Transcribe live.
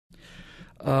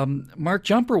Mark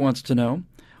Jumper wants to know,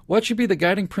 what should be the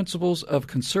guiding principles of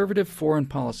conservative foreign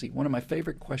policy? One of my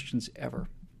favorite questions ever.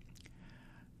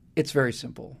 It's very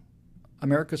simple.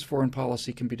 America's foreign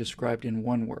policy can be described in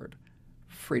one word: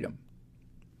 freedom.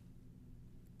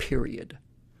 Period.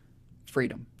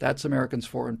 Freedom. That's Americans'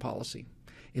 foreign policy.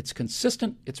 It's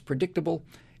consistent, it's predictable,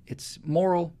 it's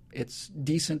moral, it's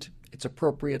decent, it's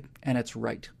appropriate, and it's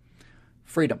right.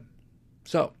 Freedom.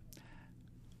 So,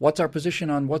 what's our position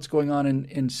on what's going on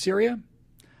in Syria?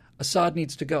 Assad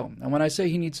needs to go. And when I say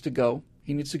he needs to go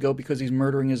because he's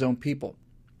murdering his own people.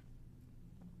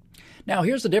 Now,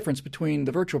 here's the difference between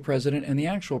the virtual president and the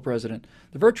actual president.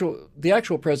 The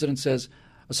actual president says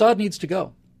Assad needs to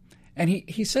go. And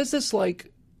he says this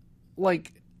like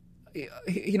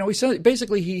he says,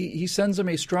 basically he sends him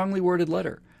a strongly worded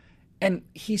letter. And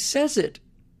he says it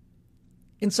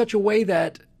in such a way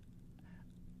that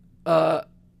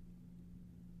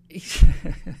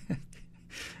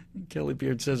Kelly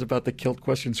Beard says about the kilt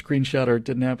question, screenshot or it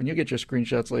didn't happen. You'll get your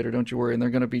screenshots later, don't you worry. And they're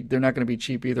not going to be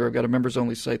cheap either. I've got a members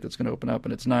only site that's going to open up,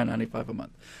 and it's $9.95 a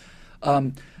month.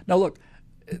 Now look,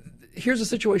 here's the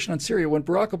situation on Syria. When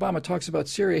Barack Obama talks about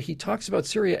Syria, he talks about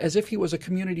Syria as if he was a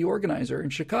community organizer in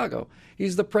Chicago.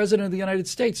 He's the president of the United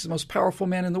States, the most powerful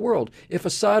man in the world. If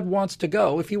Assad wants to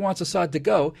go, if he wants Assad to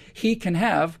go, he can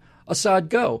have Assad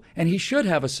go, and he should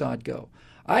have Assad go.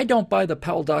 I don't buy the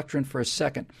Powell Doctrine for a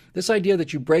second. This idea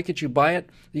that you break it, you buy it,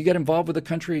 you get involved with a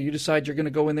country, you decide you're going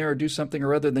to go in there or do something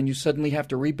or other, then you suddenly have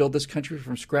to rebuild this country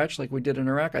from scratch like we did in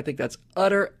Iraq. I think that's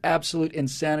utter, absolute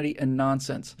insanity and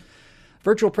nonsense.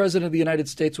 Virtual president of the United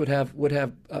States would have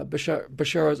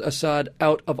Bashar Assad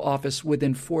out of office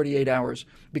within 48 hours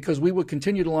because we would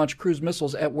continue to launch cruise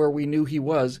missiles at where we knew he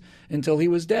was until he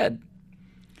was dead.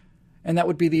 And that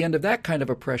would be the end of that kind of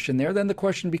oppression there. Then the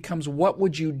question becomes, what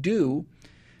would you do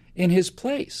in his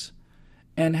place?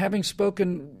 And having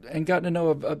spoken and gotten to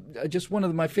know just one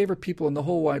of my favorite people in the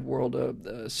whole wide world,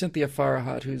 Cynthia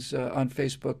Farahat, who's on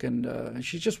Facebook, and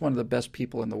she's just one of the best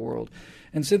people in the world.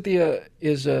 And Cynthia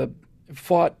is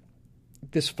fought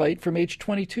this fight from age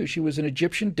 22. She was an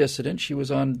Egyptian dissident. She was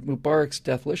on Mubarak's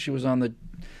death list. She was on the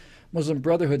Muslim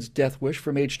Brotherhood's death wish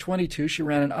from age 22. She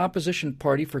ran an opposition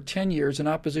party for 10 years in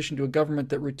opposition to a government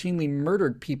that routinely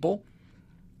murdered people.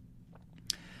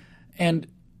 And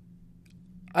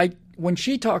when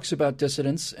she talks about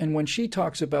dissidents and when she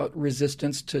talks about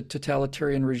resistance to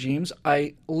totalitarian regimes,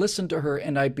 I listen to her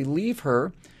and I believe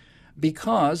her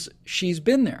because she's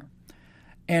been there.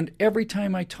 And every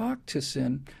time I talk to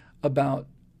Sin about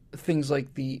things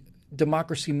like the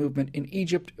democracy movement in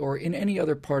Egypt or in any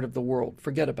other part of the world,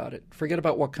 forget about it. Forget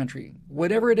about what country,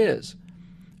 whatever it is.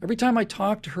 Every time I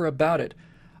talk to her about it,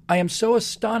 I am so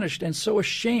astonished and so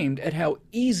ashamed at how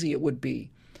easy it would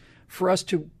be for us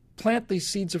to plant these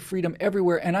seeds of freedom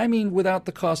everywhere, and I mean without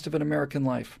the cost of an American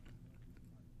life.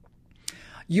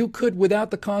 You could,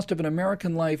 without the cost of an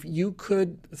American life, you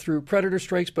could, through predator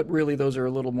strikes, but really those are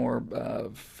a little more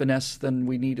finesse than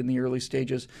we need in the early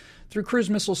stages, through cruise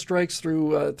missile strikes,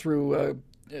 through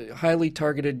highly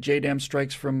targeted JDAM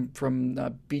strikes from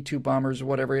B-2 bombers or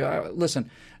whatever. Listen,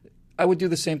 I would do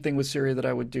the same thing with Syria that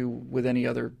I would do with any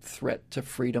other threat to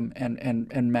freedom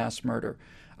and mass murder.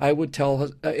 I would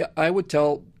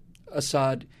tell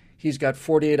Assad he's got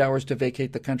 48 hours to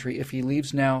vacate the country. If he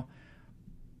leaves now,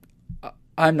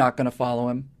 I'm not going to follow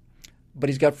him, but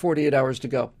he's got 48 hours to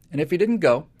go. And if he didn't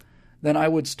go, then I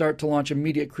would start to launch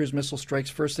immediate cruise missile strikes.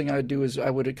 First thing I would do is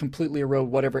I would completely erode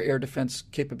whatever air defense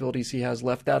capabilities he has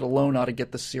left. That alone ought to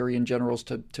get the Syrian generals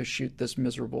to shoot this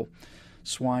miserable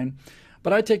swine.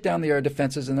 But I'd take down the air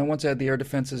defenses, and then once I had the air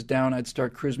defenses down, I'd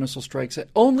start cruise missile strikes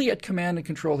only at command and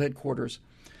control headquarters.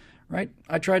 Right?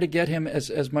 I try to get him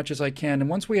as much as I can. And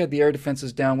once we had the air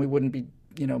defenses down, we wouldn't be,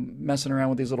 messing around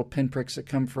with these little pinpricks that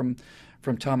come from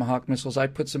Tomahawk missiles.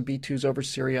 I'd put some B-2s over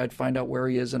Syria. I'd find out where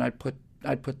he is, and I'd put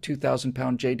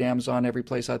 2,000-pound JDAMs on every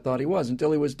place I thought he was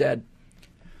until he was dead.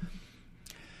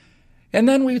 And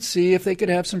then we'd see if they could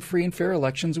have some free and fair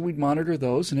elections, and we'd monitor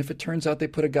those. And if it turns out they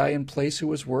put a guy in place who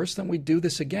was worse, then we'd do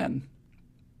this again.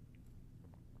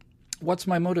 What's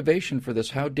my motivation for this?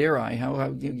 How dare I?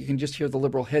 How you can just hear the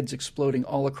liberal heads exploding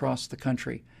all across the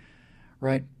country,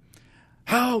 right?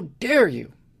 How dare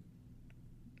you?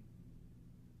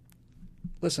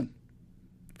 Listen,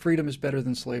 freedom is better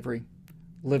than slavery.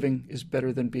 Living is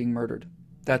better than being murdered.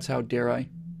 That's how dare I.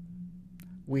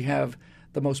 We have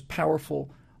the most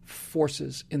powerful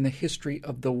forces in the history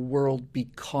of the world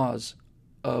because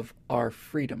of our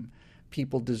freedom.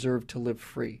 People deserve to live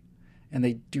free, and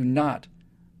they do not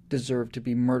deserve to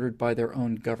be murdered by their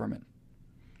own government.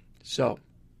 So,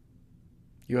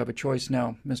 you have a choice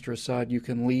now, Mr. Assad. You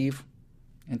can leave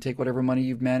and take whatever money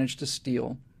you've managed to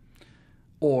steal,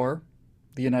 or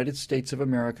the United States of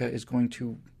America is going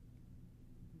to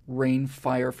rain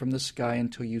fire from the sky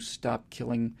until you stop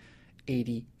killing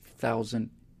 80,000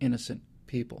 innocent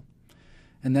people.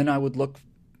 And then I would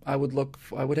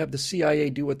have the CIA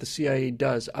do what the CIA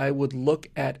does. I would look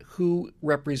at who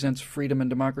represents freedom and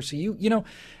democracy. You know,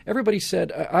 everybody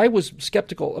said, I was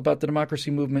skeptical about the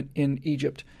democracy movement in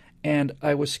Egypt, and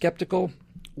I was skeptical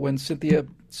when Cynthia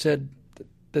said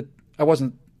that I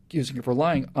wasn't using it for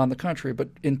lying, on the contrary, but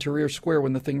in Tahrir Square,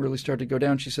 when the thing really started to go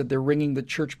down, she said they're ringing the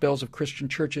church bells of Christian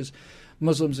churches.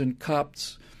 Muslims and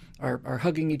Copts are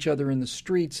hugging each other in the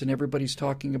streets, and everybody's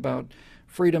talking about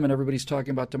freedom, and everybody's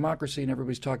talking about democracy, and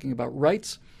everybody's talking about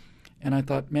rights. And I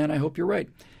thought, man, I hope you're right.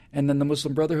 And then the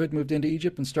Muslim Brotherhood moved into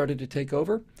Egypt and started to take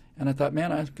over. And I thought,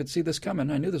 man, I could see this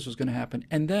coming. I knew this was going to happen.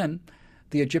 And then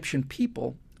the Egyptian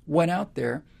people went out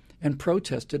there and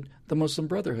protested the Muslim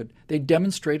Brotherhood. They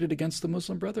demonstrated against the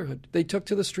Muslim Brotherhood. They took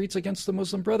to the streets against the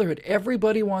Muslim Brotherhood.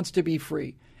 Everybody wants to be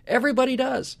free. Everybody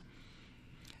does.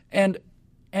 And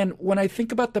when I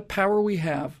think about the power we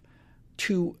have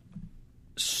to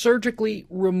surgically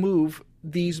remove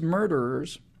these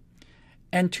murderers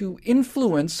and to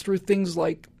influence through things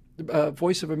like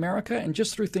Voice of America and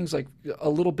just through things like a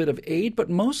little bit of aid, but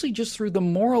mostly just through the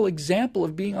moral example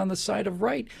of being on the side of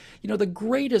right. You know,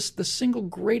 the single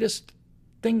greatest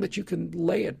thing that you can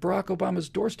lay at Barack Obama's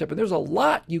doorstep, and there's a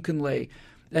lot you can lay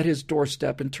at his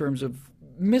doorstep in terms of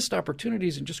missed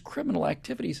opportunities and just criminal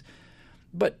activities.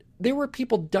 But there were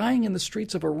people dying in the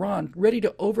streets of Iran ready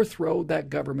to overthrow that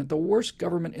government, the worst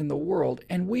government in the world,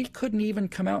 and we couldn't even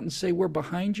come out and say we're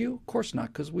behind you? Of course not,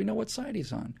 because we know what side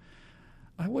he's on.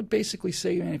 I would basically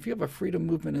say, man, if you have a freedom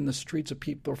movement in the streets of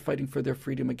people fighting for their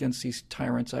freedom against these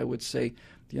tyrants, I would say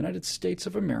the United States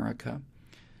of America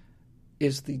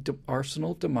is the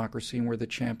arsenal of democracy, and we're the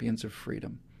champions of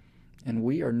freedom. And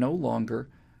we are no longer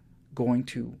going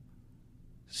to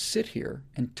sit here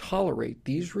and tolerate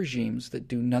these regimes that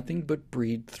do nothing but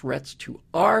breed threats to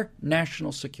our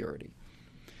national security.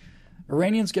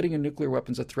 Iranians getting a nuclear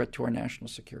weapon is a threat to our national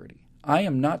security. I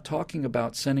am not talking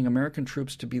about sending American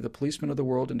troops to be the policemen of the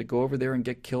world and to go over there and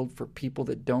get killed for people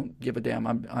that don't give a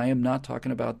damn. I am not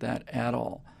talking about that at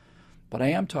all. But I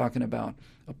am talking about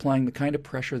applying the kind of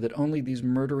pressure that only these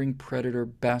murdering predator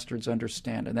bastards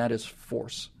understand, and that is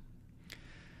force.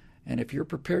 And if you're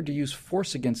prepared to use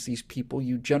force against these people,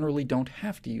 you generally don't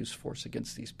have to use force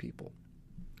against these people.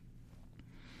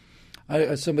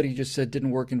 Somebody just said didn't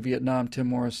work in Vietnam. Tim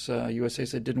Morris, USA,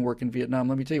 said didn't work in Vietnam.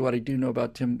 Let me tell you what I do know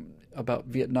about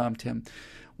Vietnam, Tim.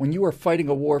 When you are fighting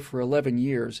a war for 11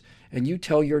 years and you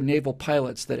tell your naval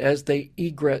pilots that as they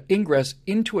ingress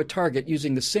into a target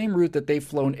using the same route that they've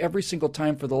flown every single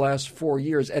time for the last 4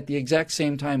 years at the exact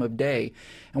same time of day,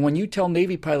 and when you tell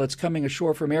Navy pilots coming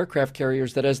ashore from aircraft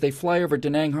carriers that as they fly over Da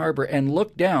Nang Harbor and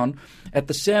look down at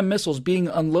the SAM missiles being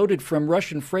unloaded from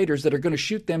Russian freighters that are going to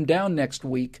shoot them down next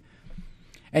week,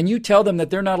 and you tell them that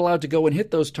they're not allowed to go and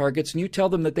hit those targets, and you tell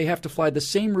them that they have to fly the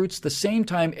same routes the same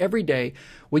time every day,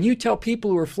 when you tell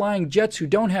people who are flying jets who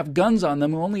don't have guns on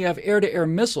them, who only have air-to-air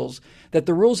missiles, that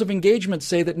the rules of engagement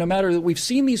say that no matter that we've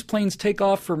seen these planes take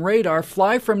off from radar,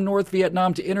 fly from North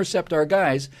Vietnam to intercept our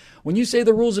guys, when you say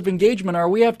the rules of engagement are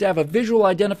we have to have a visual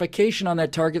identification on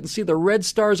that target and see the red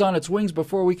stars on its wings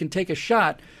before we can take a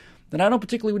shot, then I don't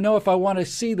particularly know if I want to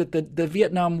see that the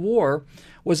Vietnam War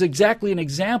was exactly an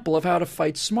example of how to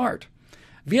fight smart.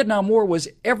 Vietnam War was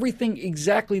everything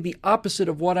exactly the opposite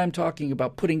of what I'm talking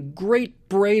about, putting great,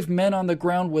 brave men on the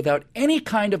ground without any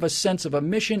kind of a sense of a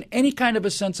mission, any kind of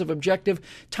a sense of objective,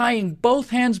 tying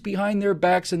both hands behind their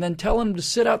backs and then telling them to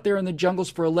sit out there in the jungles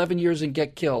for 11 years and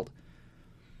get killed.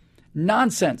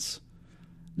 Nonsense.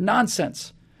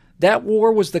 Nonsense. That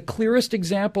war was the clearest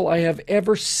example I have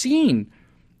ever seen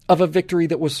of a victory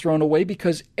that was thrown away,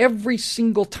 because every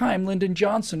single time Lyndon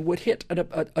Johnson would hit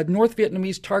a North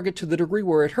Vietnamese target to the degree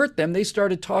where it hurt them, they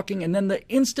started talking, and then the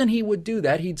instant he would do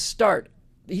that, he'd say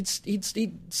a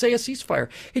ceasefire.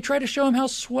 He'd try to show him how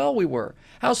swell we were,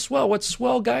 what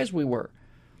swell guys we were.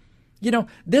 You know,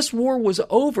 this war was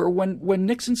over when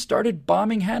Nixon started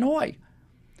bombing Hanoi.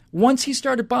 Once he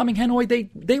started bombing Hanoi,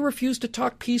 they refused to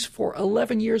talk peace for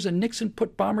 11 years, and Nixon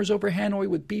put bombers over Hanoi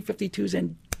with B-52s,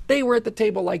 and they were at the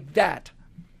table like that.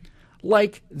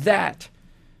 Like that.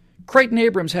 Creighton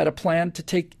Abrams had a plan to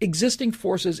take existing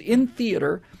forces in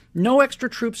theater, no extra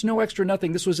troops, no extra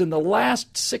nothing. This was in the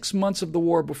last 6 months of the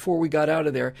war before we got out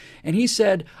of there. And he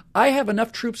said, I have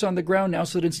enough troops on the ground now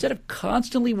so that instead of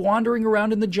constantly wandering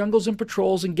around in the jungles and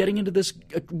patrols and getting into this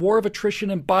war of attrition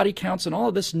and body counts and all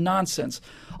of this nonsense,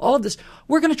 all of this,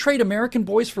 we're going to trade American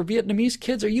boys for Vietnamese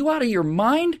kids? Are you out of your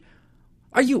mind?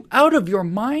 Are you out of your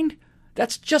mind?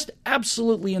 That's just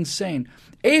absolutely insane.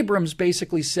 Abrams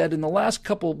basically said in the last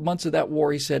couple months of that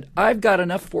war, he said, I've got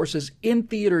enough forces in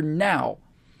theater now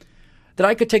that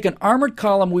I could take an armored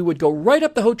column. We would go right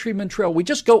up the Ho Chi Minh Trail. We'd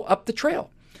just go up the trail.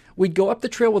 We'd go up the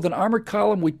trail with an armored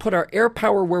column. We'd put our air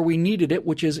power where we needed it,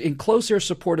 which is in close air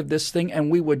support of this thing,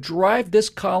 and we would drive this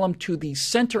column to the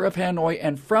center of Hanoi,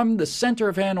 and from the center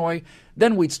of Hanoi,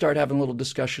 then we'd start having a little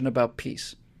discussion about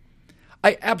peace.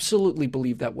 I absolutely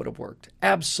believe that would have worked.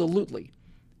 Absolutely.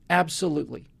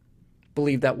 Absolutely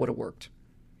believe that would have worked.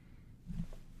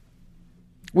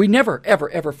 We never, ever,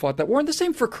 ever fought that war. And the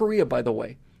same for Korea, by the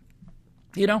way.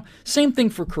 You know, same thing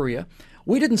for Korea.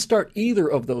 We didn't start either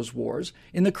of those wars.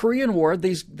 In the Korean War,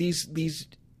 these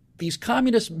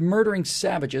communist murdering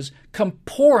savages come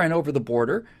pouring over the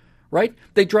border, right?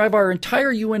 They drive our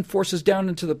entire UN forces down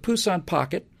into the Pusan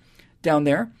pocket down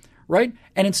there, right?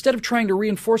 And instead of trying to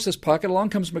reinforce this pocket, along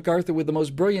comes MacArthur with the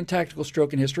most brilliant tactical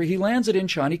stroke in history. He lands at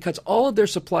Incheon. He cuts all of their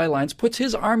supply lines, puts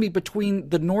his army between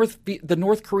the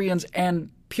North Koreans and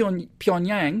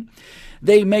Pyongyang.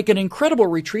 They make an incredible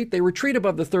retreat. They retreat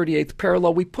above the 38th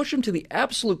parallel. We push them to the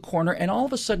absolute corner, and all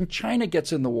of a sudden China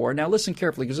gets in the war. Now listen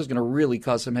carefully, because this is going to really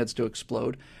cause some heads to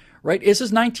explode, right? This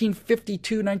is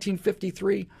 1952,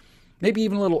 1953, maybe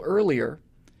even a little earlier.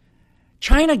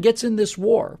 China gets in this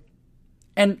war,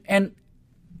 and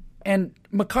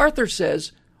MacArthur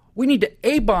says, we need to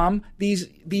A-bomb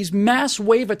these mass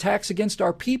wave attacks against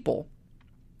our people.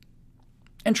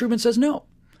 And Truman says no.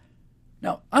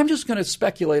 Now, I'm just going to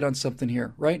speculate on something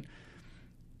here, right?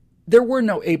 There were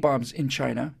no A-bombs in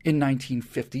China in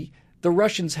 1950. The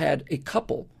Russians had a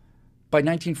couple by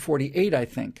 1948, I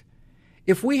think.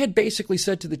 If we had basically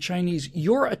said to the Chinese,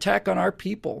 your attack on our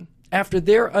people after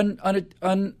their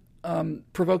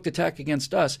unprovoked attack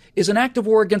against us is an act of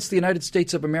war against the United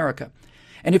States of America.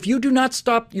 And if you do not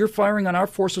stop your firing on our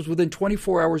forces within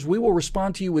 24 hours, we will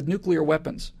respond to you with nuclear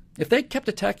weapons. If they kept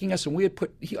attacking us and we had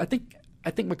put, I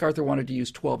think MacArthur wanted to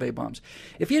use 12 A-bombs.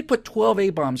 If he had put 12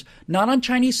 A-bombs, not on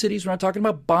Chinese cities, we're not talking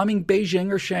about bombing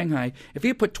Beijing or Shanghai. If he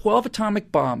had put 12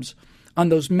 atomic bombs on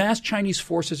those mass Chinese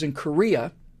forces in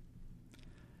Korea,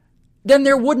 then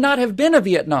there would not have been a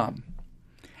Vietnam.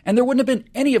 And there wouldn't have been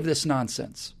any of this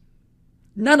nonsense.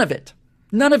 None of it.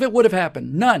 None of it would have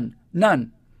happened. None.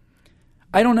 None.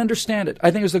 I don't understand it.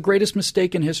 I think it was the greatest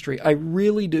mistake in history. I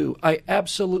really do. I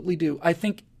absolutely do. I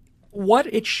think what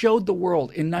it showed the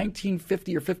world in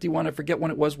 1950 or 51, I forget when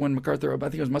it was when MacArthur, I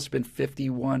think it must have been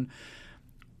 51,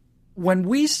 when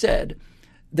we said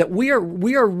that we are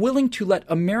willing to let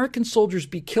American soldiers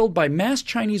be killed by mass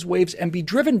Chinese waves and be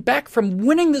driven back from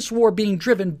winning this war, being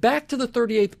driven back to the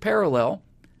 38th parallel.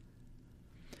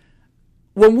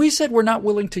 When we said we're not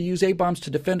willing to use A-bombs to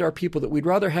defend our people, that we'd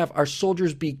rather have our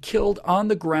soldiers be killed on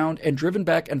the ground and driven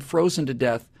back and frozen to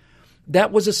death,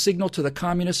 that was a signal to the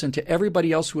communists and to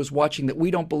everybody else who was watching that we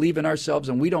don't believe in ourselves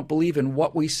and we don't believe in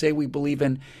what we say we believe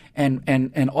in,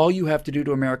 and all you have to do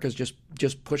to America is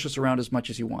just push us around as much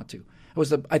as you want to.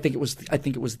 I think it was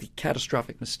the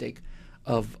catastrophic mistake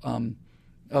of the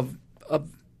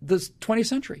 20th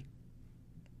century.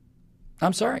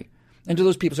 I'm sorry. And to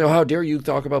those people say, oh, how dare you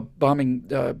talk about bombing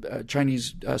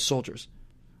Chinese soldiers?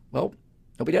 Well,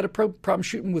 nobody had a problem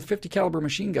shooting with 50 caliber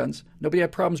machine guns. Nobody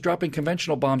had problems dropping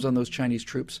conventional bombs on those Chinese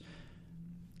troops.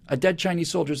 A dead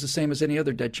Chinese soldier is the same as any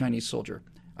other dead Chinese soldier.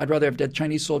 I'd rather have dead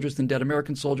Chinese soldiers than dead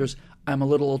American soldiers. I'm a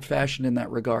little old-fashioned in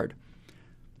that regard.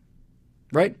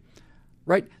 Right?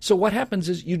 Right? So what happens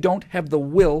is you don't have the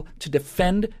will to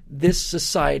defend this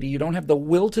society. You don't have the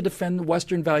will to defend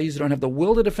Western values. You don't have the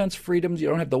will to defend freedoms. You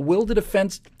don't have the will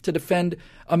to defend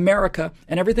America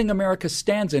and everything America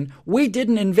stands in. We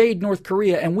didn't invade North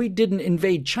Korea and we didn't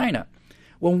invade China.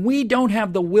 When we don't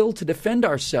have the will to defend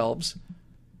ourselves,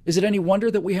 is it any wonder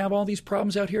that we have all these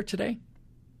problems out here today?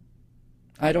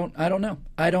 I don't know.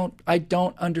 I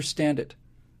don't understand it.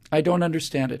 I don't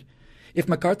understand it. If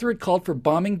MacArthur had called for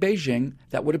bombing Beijing,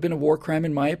 that would have been a war crime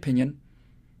in my opinion.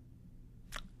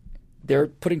 They're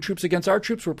putting troops against our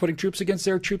troops. We're putting troops against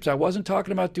their troops. I wasn't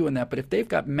talking about doing that. But if they've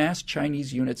got mass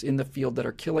Chinese units in the field that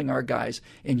are killing our guys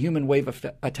in human wave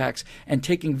attacks and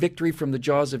taking victory from the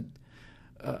jaws of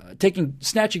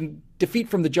snatching defeat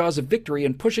from the jaws of victory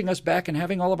and pushing us back and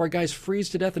having all of our guys freeze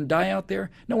to death and die out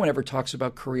there. No one ever talks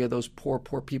about Korea, those poor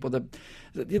people.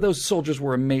 Those soldiers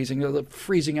were amazing. They're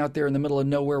freezing out there in the middle of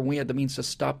nowhere, and we had the means to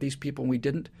stop these people, and we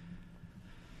didn't.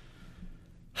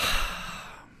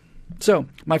 So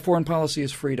my foreign policy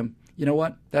is freedom. You know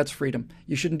what? That's freedom.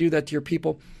 You shouldn't do that to your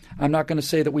people. I'm not going to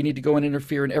say that we need to go and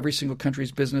interfere in every single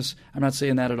country's business. I'm not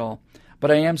saying that at all. But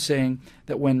I am saying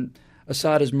that when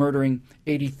Assad is murdering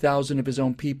 80,000 of his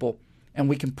own people and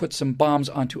we can put some bombs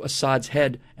onto Assad's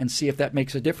head and see if that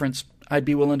makes a difference, I'd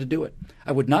be willing to do it.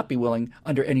 I would not be willing,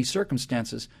 under any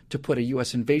circumstances, to put a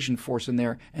U.S. invasion force in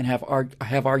there and have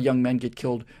our young men get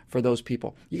killed for those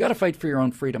people. You got to fight for your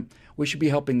own freedom. We should be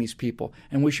helping these people,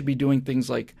 and we should be doing things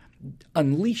like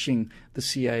unleashing the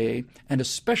CIA and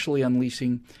especially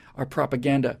unleashing our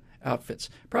propaganda outfits.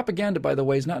 Propaganda, by the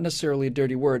way, is not necessarily a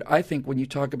dirty word. I think when you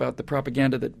talk about the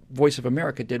propaganda that Voice of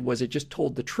America did, was it just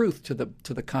told the truth to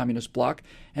the communist bloc,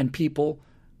 and people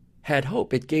had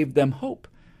hope. It gave them hope.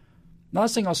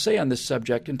 Last thing I'll say on this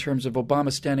subject in terms of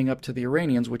Obama standing up to the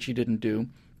Iranians, which he didn't do,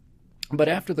 but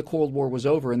after the Cold War was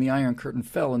over and the Iron Curtain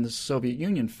fell and the Soviet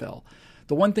Union fell,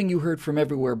 the one thing you heard from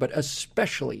everywhere, but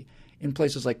especially in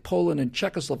places like Poland and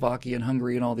Czechoslovakia and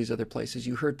Hungary and all these other places,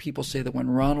 you heard people say that when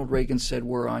Ronald Reagan said,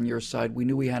 "We're on your side," we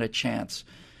knew we had a chance.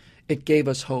 It gave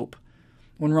us hope.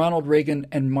 When Ronald Reagan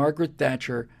and Margaret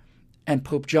Thatcher and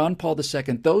Pope John Paul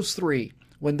II,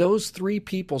 when those three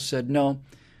people said, no,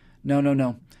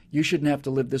 you shouldn't have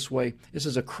to live this way. This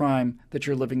is a crime that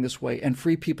you're living this way. And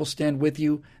free people stand with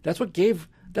you. That's what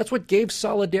gave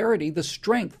Solidarity the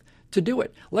strength to do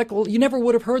it. You never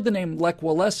would have heard the name Lech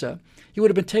Walesa. He would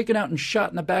have been taken out and shot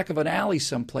in the back of an alley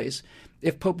someplace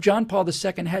if Pope John Paul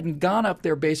II hadn't gone up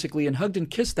there basically and hugged and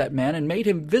kissed that man and made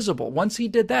him visible. Once he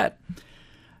did that,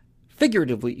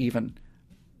 figuratively even,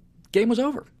 game was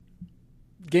over.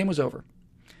 Game was over.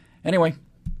 Anyway,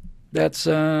 that's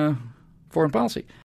foreign policy.